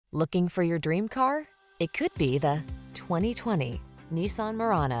Looking for your dream car? It could be the 2020 Nissan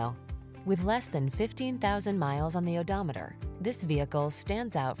Murano. With less than 15,000 miles on the odometer, this vehicle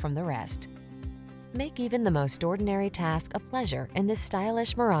stands out from the rest. Make even the most ordinary task a pleasure in this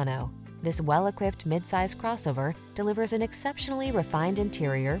stylish Murano. This well-equipped midsize crossover delivers an exceptionally refined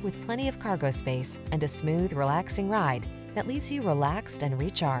interior with plenty of cargo space and a smooth, relaxing ride that leaves you relaxed and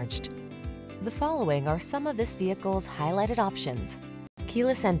recharged. The following are some of this vehicle's highlighted options: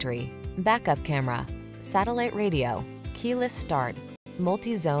 keyless entry, backup camera, satellite radio, keyless start,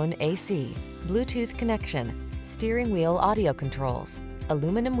 multi-zone AC, Bluetooth connection, steering wheel audio controls,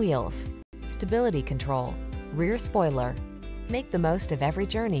 aluminum wheels, stability control, rear spoiler. Make the most of every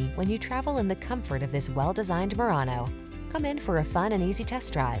journey when you travel in the comfort of this well-designed Murano. Come in for a fun and easy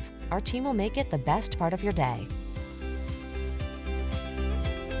test drive. Our team will make it the best part of your day.